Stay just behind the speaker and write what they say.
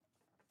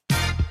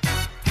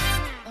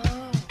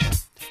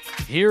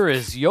Here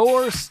is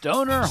your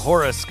Stoner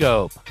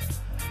Horoscope.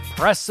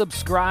 Press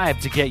subscribe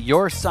to get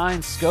your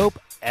sign scope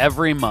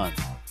every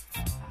month.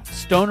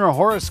 Stoner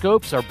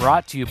Horoscopes are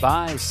brought to you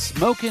by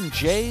Smokin'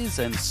 Jays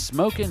and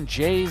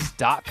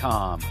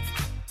SmokinJays.com.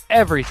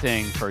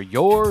 Everything for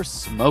your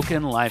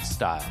smokin'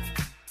 lifestyle.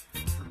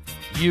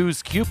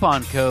 Use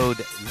coupon code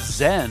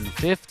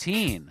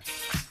ZEN15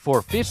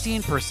 for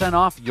 15%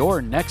 off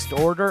your next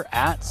order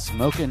at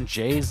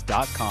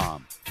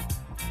SmokinJays.com.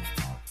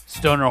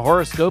 Stoner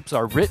Horoscopes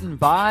are written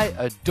by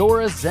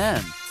Adora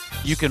Zen.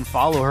 You can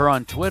follow her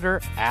on Twitter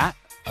at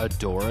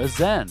Adora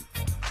Zen.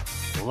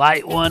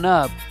 Light one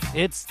up.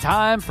 It's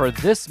time for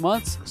this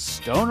month's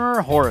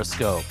Stoner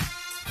Horoscope.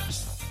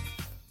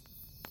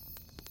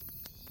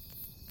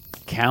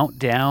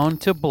 Countdown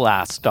to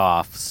blast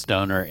off,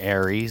 Stoner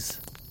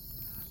Aries.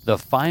 The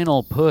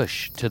final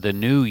push to the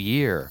new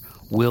year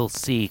will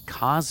see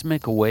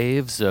cosmic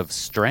waves of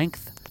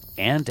strength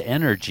and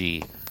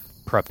energy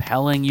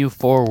propelling you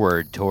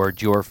forward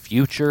toward your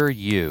future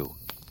you.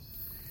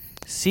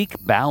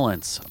 Seek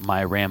balance,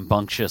 my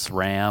rambunctious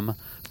ram,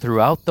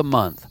 throughout the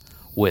month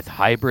with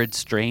hybrid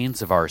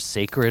strains of our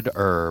sacred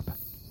herb.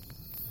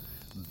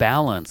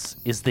 Balance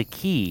is the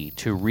key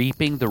to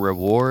reaping the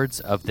rewards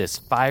of this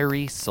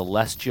fiery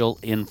celestial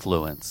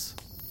influence.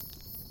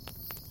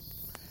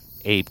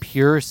 A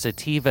pure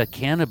sativa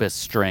cannabis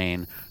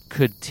strain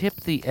could tip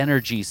the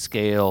energy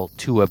scale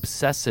to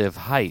obsessive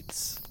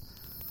heights,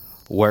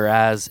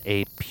 whereas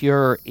a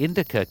pure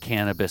indica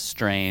cannabis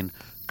strain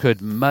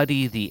could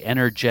muddy the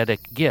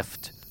energetic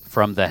gift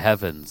from the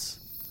heavens.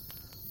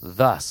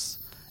 Thus,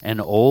 an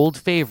old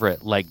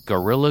favorite like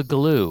Gorilla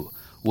Glue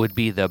would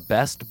be the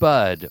best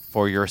bud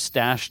for your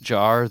stash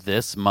jar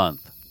this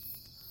month.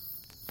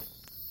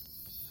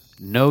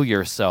 Know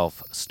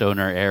yourself,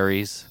 Stoner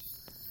Aries.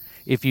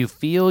 If you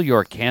feel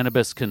your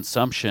cannabis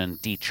consumption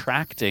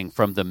detracting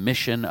from the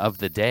mission of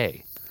the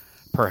day,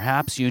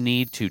 perhaps you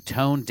need to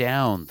tone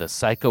down the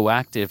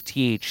psychoactive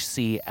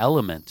THC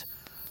element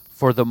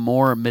for the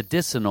more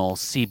medicinal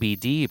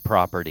CBD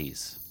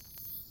properties.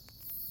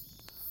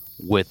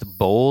 With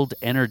bold,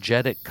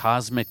 energetic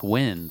cosmic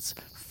winds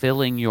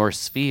filling your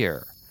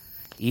sphere,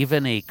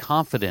 even a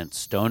confident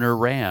stoner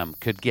ram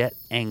could get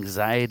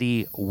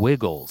anxiety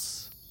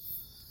wiggles.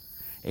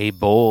 A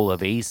bowl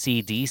of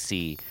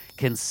AC/DC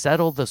can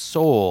settle the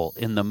soul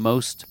in the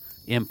most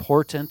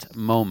important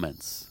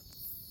moments.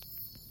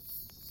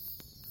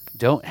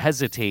 Don't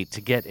hesitate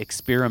to get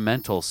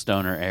experimental,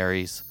 Stoner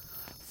Aries.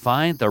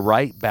 Find the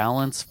right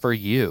balance for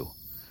you.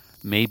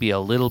 Maybe a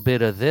little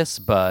bit of this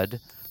bud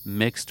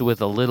mixed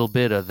with a little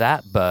bit of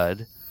that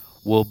bud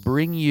will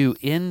bring you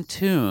in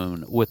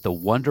tune with the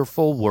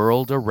wonderful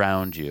world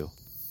around you.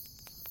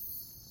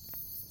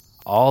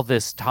 All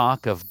this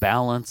talk of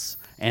balance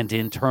and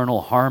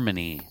internal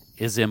harmony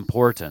is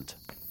important.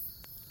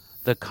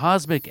 The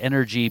cosmic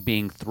energy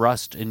being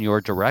thrust in your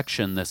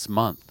direction this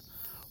month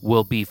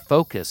will be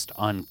focused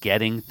on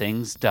getting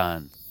things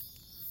done.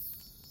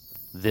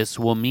 This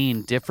will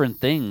mean different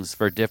things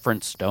for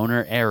different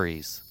Stoner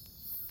Aries.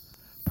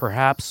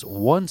 Perhaps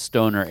one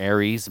Stoner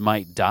Aries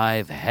might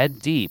dive head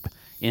deep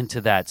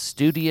into that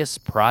studious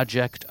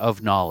project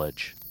of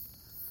knowledge.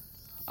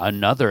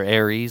 Another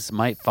Aries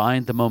might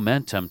find the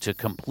momentum to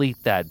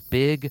complete that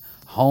big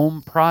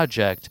home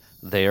project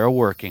they are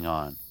working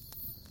on.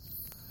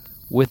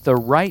 With the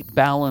right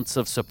balance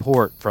of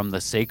support from the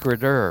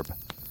sacred herb,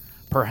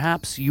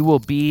 perhaps you will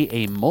be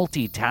a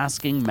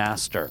multitasking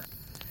master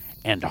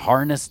and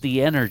harness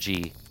the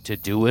energy to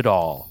do it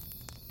all.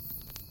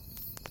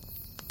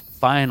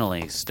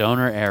 Finally,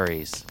 Stoner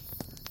Aries,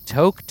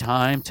 take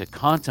time to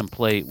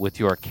contemplate with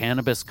your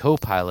cannabis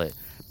co-pilot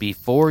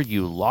before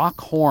you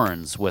lock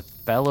horns with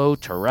fellow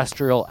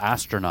terrestrial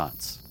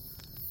astronauts.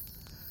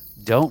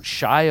 Don't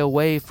shy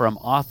away from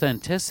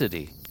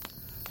authenticity,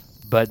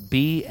 but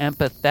be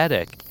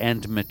empathetic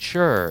and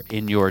mature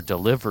in your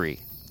delivery.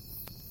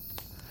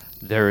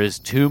 There is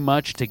too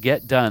much to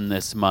get done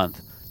this month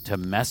to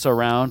mess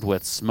around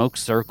with smoke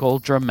circle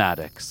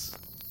dramatics.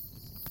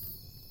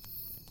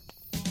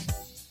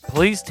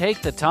 Please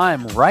take the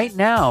time right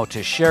now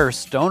to share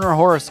Stoner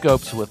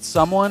Horoscopes with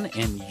someone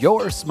in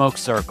your smoke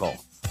circle.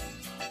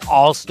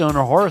 All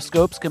Stoner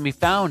Horoscopes can be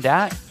found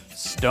at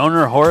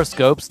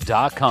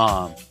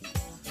stonerhoroscopes.com.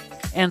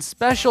 And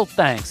special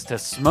thanks to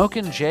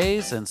Smokin'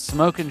 Jays and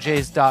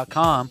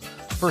SmokinJays.com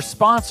for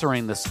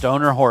sponsoring the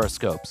Stoner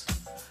Horoscopes.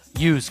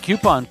 Use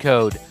coupon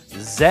code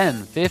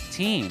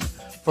ZEN15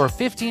 for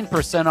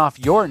 15% off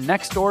your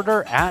next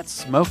order at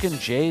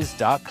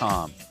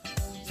SmokinJays.com.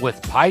 With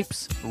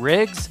pipes,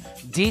 rigs,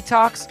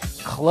 detox,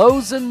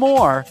 clothes, and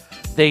more,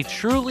 they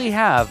truly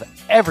have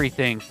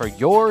everything for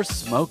your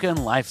smokin'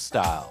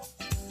 lifestyle.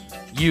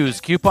 Use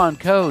coupon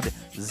code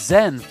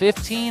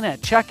ZEN15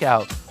 at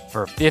checkout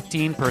for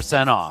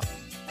 15% off.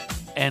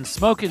 And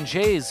Smokin'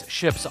 Jays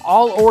ships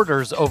all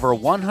orders over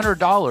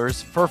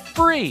 $100 for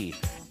free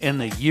in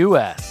the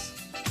U.S.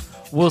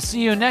 We'll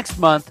see you next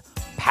month,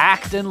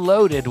 packed and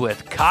loaded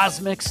with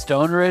cosmic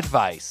stoner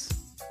advice.